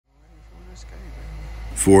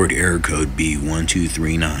Ford error code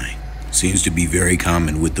B1239 seems to be very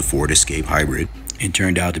common with the Ford Escape Hybrid. It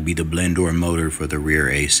turned out to be the blend door motor for the rear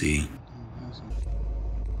AC.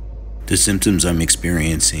 The symptoms I'm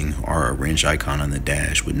experiencing are a wrench icon on the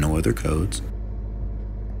dash with no other codes,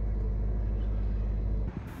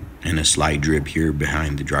 and a slight drip here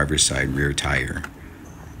behind the driver's side rear tire.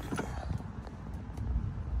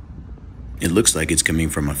 It looks like it's coming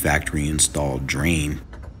from a factory installed drain,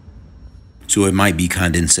 so it might be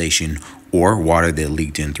condensation or water that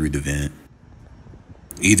leaked in through the vent.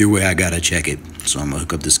 Either way, I gotta check it, so I'm gonna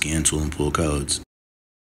hook up the scan tool and pull codes.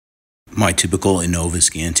 My typical Innova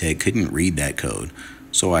scan tech couldn't read that code,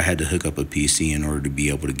 so I had to hook up a PC in order to be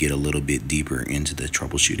able to get a little bit deeper into the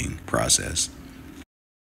troubleshooting process.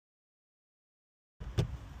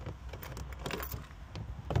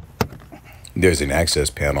 There's an access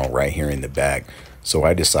panel right here in the back, so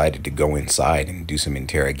I decided to go inside and do some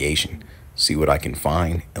interrogation, see what I can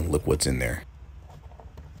find, and look what's in there.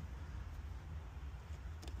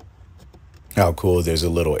 How cool, there's a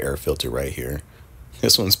little air filter right here.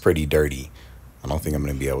 This one's pretty dirty. I don't think I'm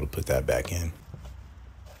going to be able to put that back in.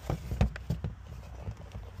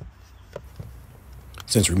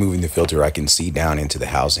 Since removing the filter, I can see down into the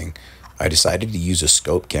housing. I decided to use a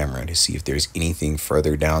scope camera to see if there's anything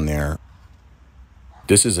further down there.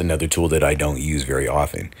 This is another tool that I don't use very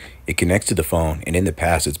often. It connects to the phone, and in the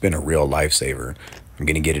past, it's been a real lifesaver. I'm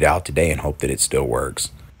going to get it out today and hope that it still works.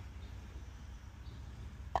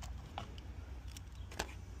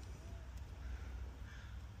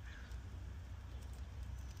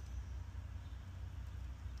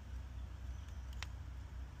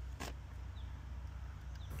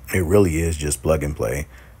 It really is just plug and play.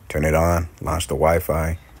 Turn it on, launch the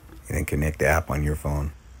Wi-Fi, and then connect the app on your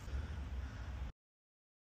phone.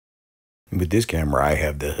 With this camera, I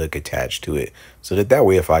have the hook attached to it, so that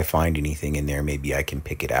way if I find anything in there, maybe I can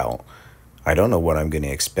pick it out. I don't know what I'm going to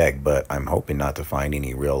expect, but I'm hoping not to find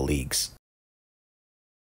any real leaks.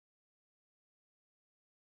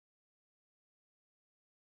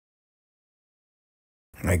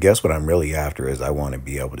 I guess what I'm really after is I want to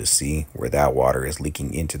be able to see where that water is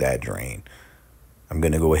leaking into that drain. I'm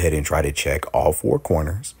going to go ahead and try to check all four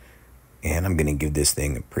corners, and I'm going to give this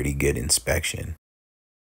thing a pretty good inspection.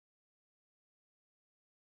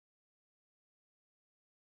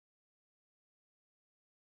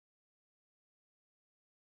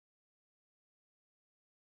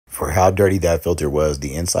 For how dirty that filter was,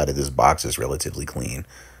 the inside of this box is relatively clean.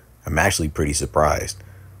 I'm actually pretty surprised.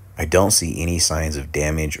 I don't see any signs of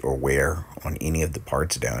damage or wear on any of the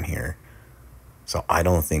parts down here, so I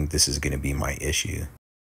don't think this is going to be my issue.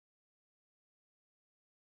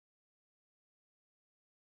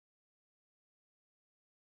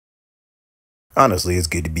 Honestly, it's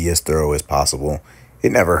good to be as thorough as possible.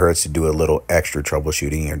 It never hurts to do a little extra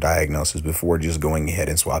troubleshooting or diagnosis before just going ahead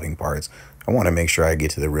and swapping parts. I want to make sure I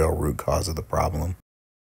get to the real root cause of the problem.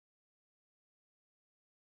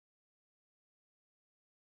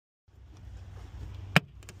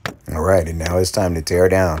 All right, and now it's time to tear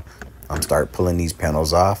down. I'm start pulling these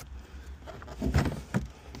panels off.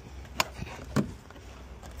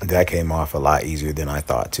 That came off a lot easier than I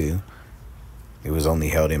thought to. It was only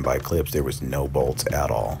held in by clips. There was no bolts at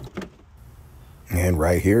all. And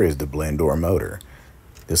right here is the blend door motor.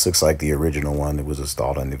 This looks like the original one that was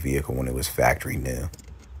installed on the vehicle when it was factory new.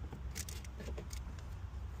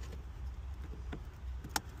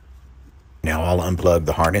 Now I'll unplug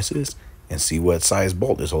the harnesses and see what size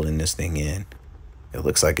bolt is holding this thing in. It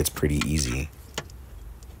looks like it's pretty easy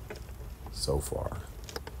so far.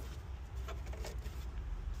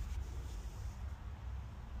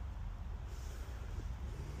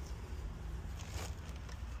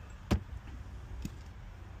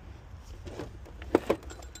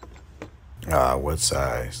 What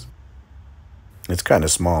size? It's kind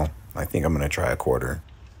of small. I think I'm going to try a quarter.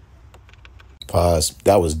 Pause.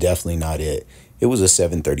 That was definitely not it. It was a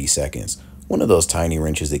 7/32. One of those tiny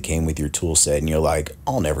wrenches that came with your tool set and you're like,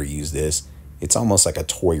 I'll never use this. It's almost like a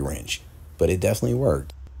toy wrench, but it definitely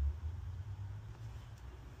worked.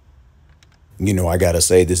 You know, I gotta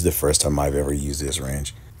say, this is the first time I've ever used this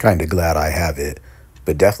wrench. Kinda glad I have it,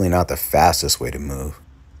 but definitely not the fastest way to move.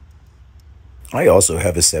 I also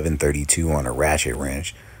have a 732 on a ratchet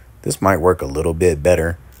wrench. This might work a little bit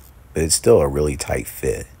better, but it's still a really tight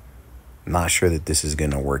fit. I'm not sure that this is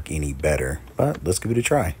going to work any better, but let's give it a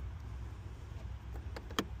try.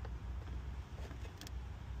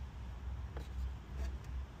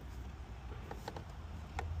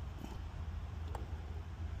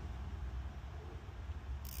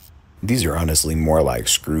 These are honestly more like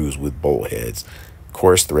screws with bolt heads,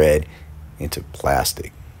 coarse thread into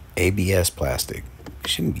plastic. ABS plastic.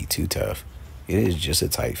 Shouldn't be too tough. It is just a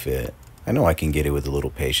tight fit. I know I can get it with a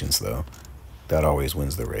little patience though. That always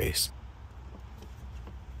wins the race.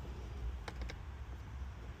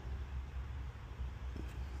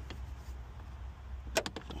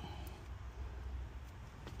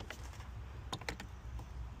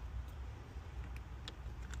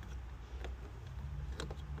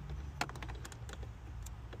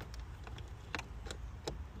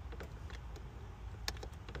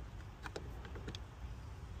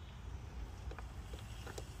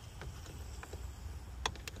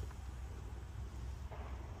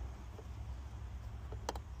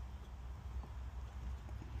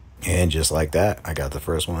 And just like that, I got the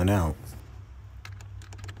first one out.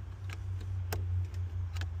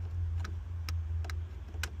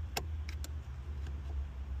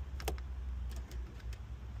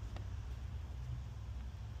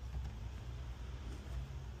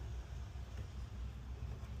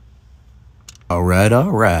 All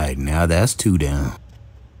right, now that's 2 down.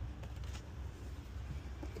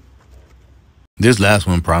 This last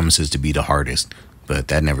one promises to be the hardest, but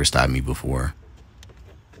that never stopped me before.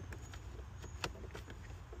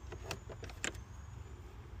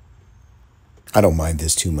 I don't mind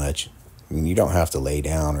this too much. I mean, you don't have to lay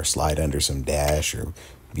down or slide under some dash or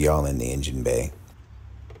be all in the engine bay.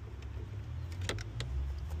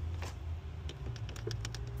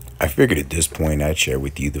 I figured at this point I'd share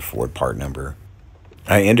with you the Ford part number.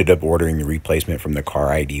 I ended up ordering the replacement from the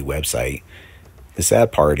Car ID website. The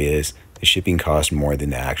sad part is the shipping cost more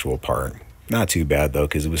than the actual part. Not too bad though,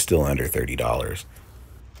 because it was still under $30.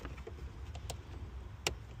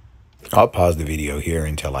 I'll pause the video here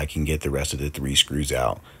until I can get the rest of the 3 screws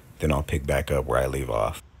out. Then I'll pick back up where I leave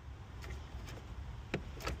off.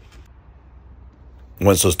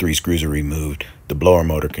 Once those 3 screws are removed, the blower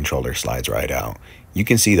motor controller slides right out. You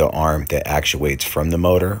can see the arm that actuates from the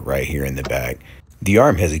motor right here in the back. The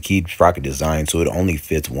arm has a keyed sprocket design, so it only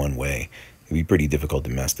fits one way. It'd be pretty difficult to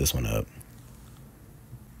mess this one up.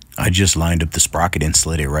 I just lined up the sprocket and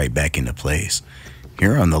slid it right back into place.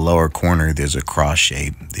 Here on the lower corner, there's a cross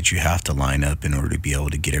shape that you have to line up in order to be able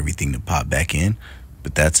to get everything to pop back in.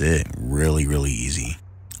 But that's it. Really, really easy.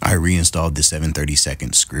 I reinstalled the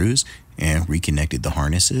 7/32 screws and reconnected the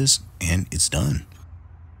harnesses, and it's done.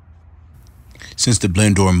 Since the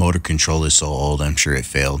blend door motor control is so old, I'm sure it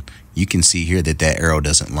failed. You can see here that that arrow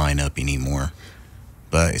doesn't line up anymore,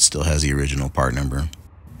 but it still has the original part number.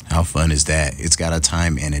 How fun is that? It's got a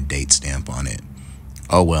time and a date stamp on it.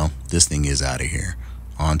 Oh well, this thing is out of here.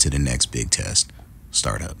 On to the next big test.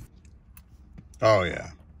 Start up. Oh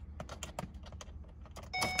yeah.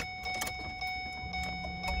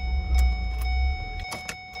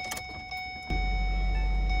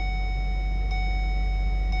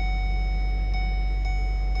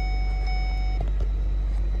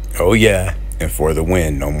 Oh yeah, and for the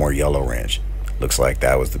win, no more yellow wrench. Looks like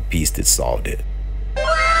that was the piece that solved it.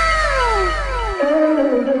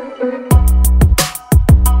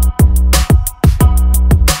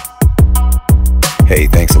 Hey,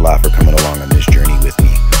 thanks a lot for coming along on this journey with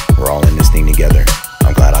me. We're all in this thing together.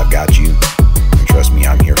 I'm glad I've got you. And trust me,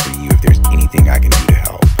 I'm here for you. If there's anything I can do to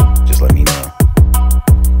help, just let me know.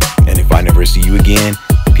 And if I never see you again,